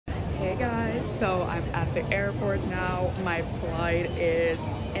Hey guys, so I'm at the airport now. My flight is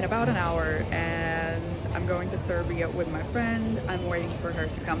in about an hour and I'm going to Serbia with my friend. I'm waiting for her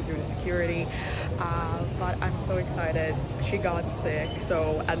to come through the security, but I'm so excited. She got sick,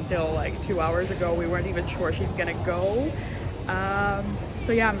 so until like 2 hours ago we weren't even sure she's gonna go.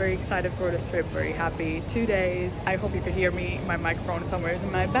 So yeah, I'm very excited for this trip, very happy. 2 days. I hope you could hear me. My microphone somewhere is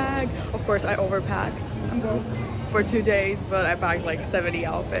in my bag. Of course I overpacked. I'm going for 2 days, but I packed like 70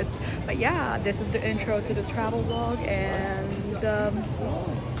 outfits. But yeah, this is the intro to the travel vlog, and I'm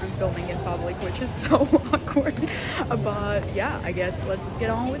filming in public, which is so awkward. But yeah, I guess let's just get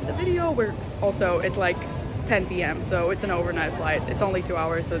on with the video. It's like 10 p.m. so it's an overnight flight. It's only 2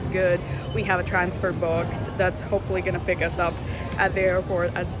 hours, so it's good. We have a transfer booked that's hopefully gonna pick us up at the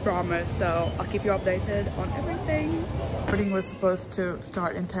airport as promised, so I'll keep you updated on everything. Boarding was supposed to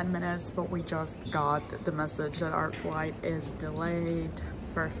start in 10 minutes, but we just got the message that our flight is delayed.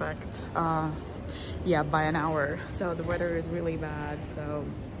 Perfect. Yeah, by an hour. So the weather is really bad, so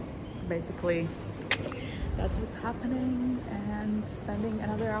basically that's what's happening, and spending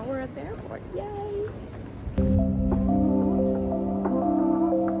another hour at the airport. Yay!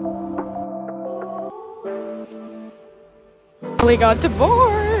 We got to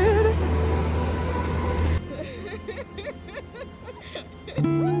board.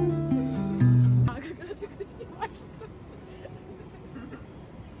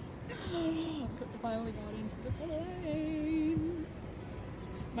 Finally got into the plane.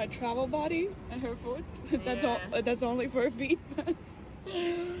 My travel body and her foot. That's only for feet.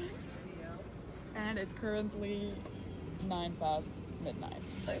 And it's currently 9 past midnight.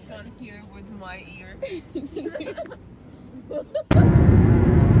 I can't hear with my ear.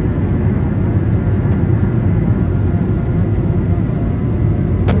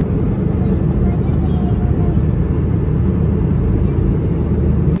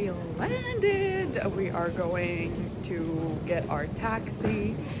 We landed. We are going to get our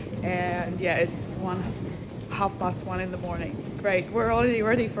taxi, and yeah, it's 1:30 in the morning. Great, we're already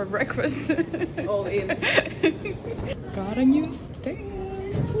ready for breakfast. All in. Got a new stand.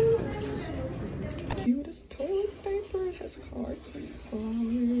 Cutest toilet paper. It has hearts and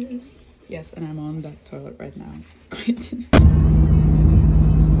flowers. Yes, and I'm on that toilet right now. Great.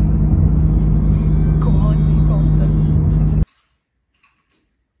 Quality content.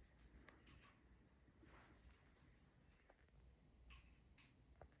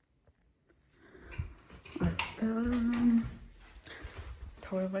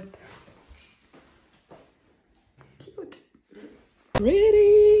 Toilet. Cute.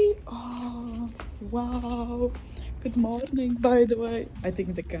 Ready? Oh, wow. Good morning, by the way. I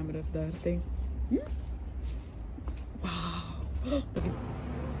think the camera's dirty. Wow.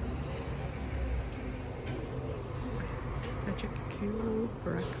 Such a cute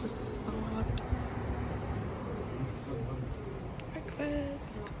breakfast spot.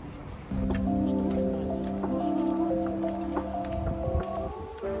 Breakfast.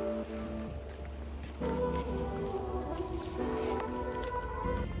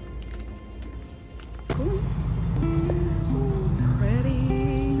 Cool.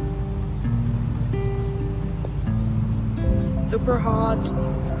 Pretty. Super hot.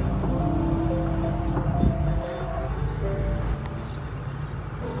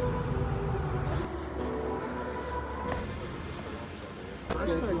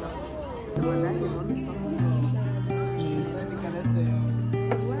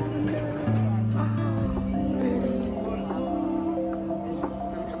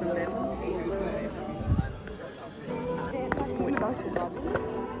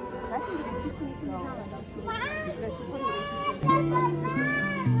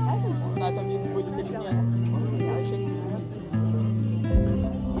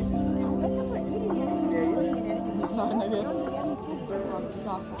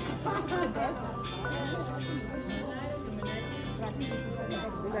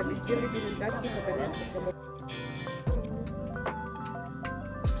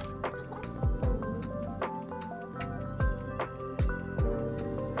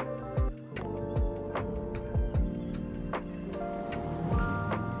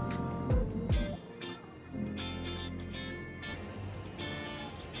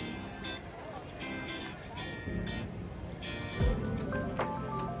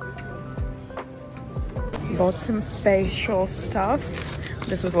 Bought some facial stuff.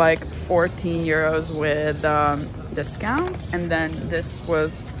 This was like 14 euros with discount, and then this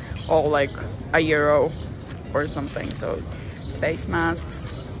was all like €1 or something. So face masks.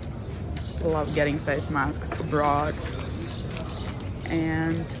 Love getting face masks abroad.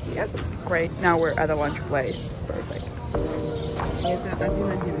 And yes, great. Now we're at a lunch place. Perfect. Это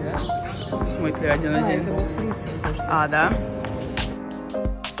 1-1, да? В смысле 1-1? А, это вот с рисом то, что... А, да?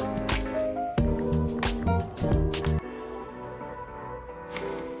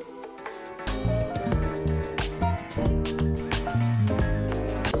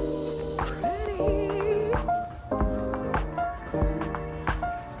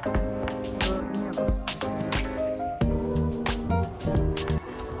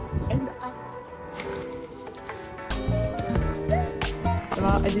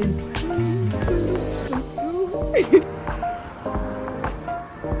 Два, один.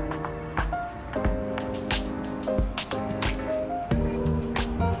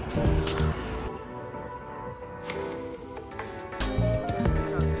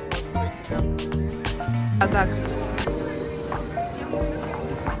 Сейчас сфоткаю тебя. А так.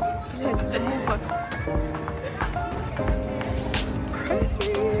 Блять, это муха.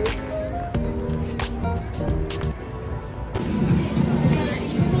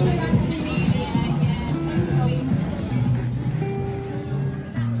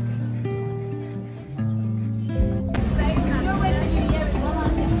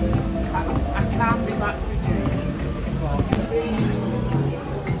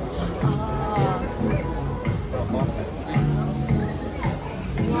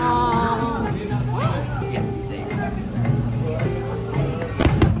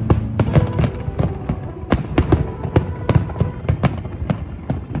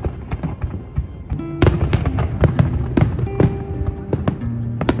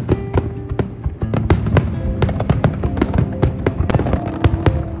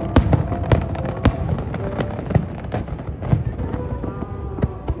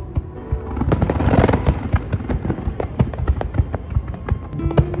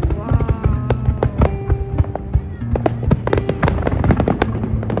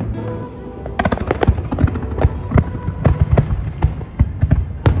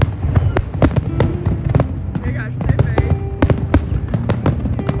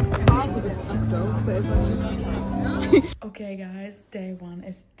 Okay guys, day one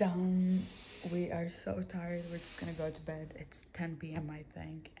is done. We are so tired. We're just gonna go to bed. It's 10 p.m. I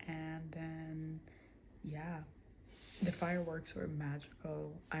think, and then yeah, the fireworks were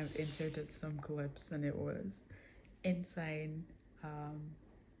magical. I inserted some clips and it was insane.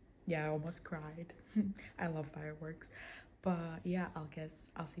 Yeah, I almost cried. I love fireworks. But yeah,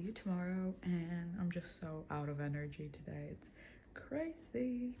 I'll see you tomorrow, and I'm just so out of energy today. It's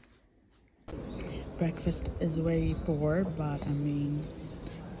crazy. Breakfast is way poor, but I mean,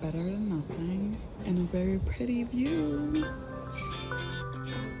 better than nothing. And a very pretty view.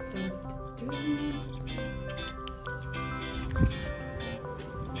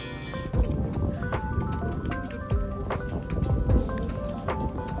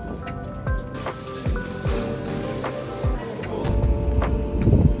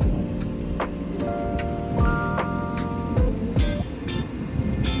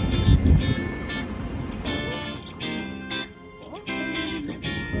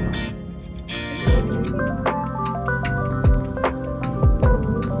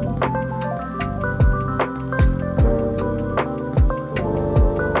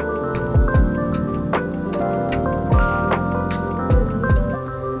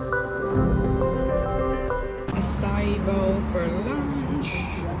 For lunch.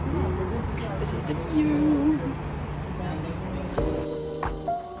 This is the view.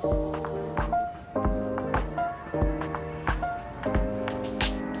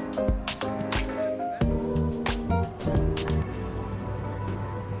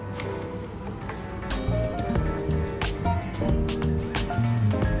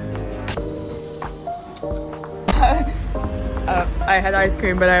 I had ice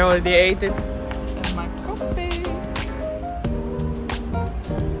cream, but I already ate it. And my coffee.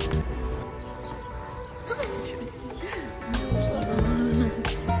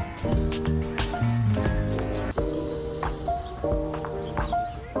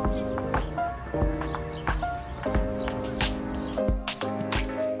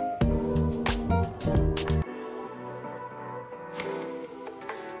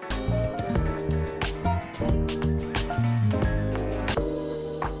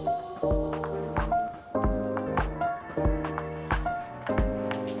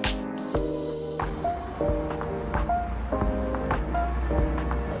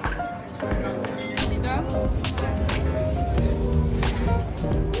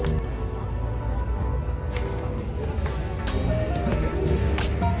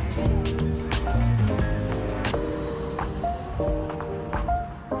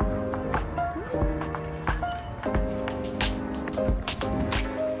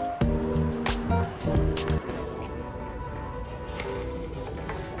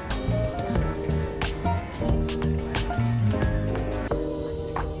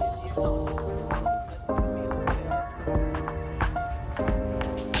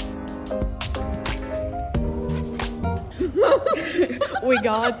 we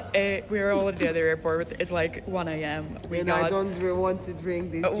were all at the other airport. It's like 1 a.m. I don't want to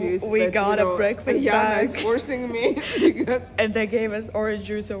drink this juice. We but, got a breakfast Jana bag. is forcing me because. And they gave us orange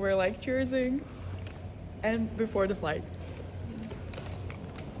juice, so we're like cheersing. And before the flight.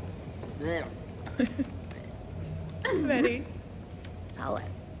 Ready? I'll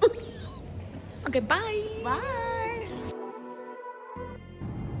Okay, bye. Bye.